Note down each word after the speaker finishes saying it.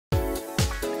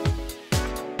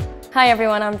Hi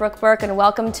everyone, I'm Brooke Burke and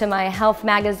welcome to my Health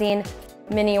Magazine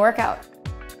mini workout.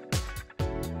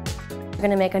 You're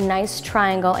gonna make a nice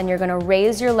triangle and you're gonna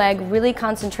raise your leg, really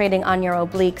concentrating on your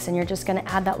obliques, and you're just gonna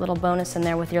add that little bonus in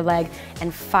there with your leg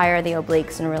and fire the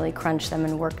obliques and really crunch them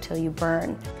and work till you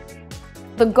burn.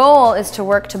 The goal is to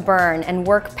work to burn and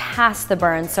work past the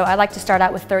burn. So I like to start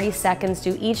out with 30 seconds,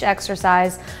 do each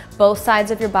exercise, both sides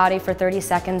of your body for 30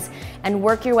 seconds, and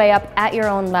work your way up at your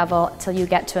own level till you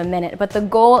get to a minute. But the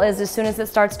goal is as soon as it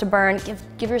starts to burn,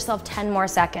 give yourself 10 more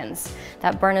seconds.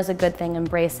 That burn is a good thing,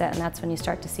 embrace it, and that's when you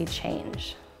start to see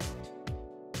change.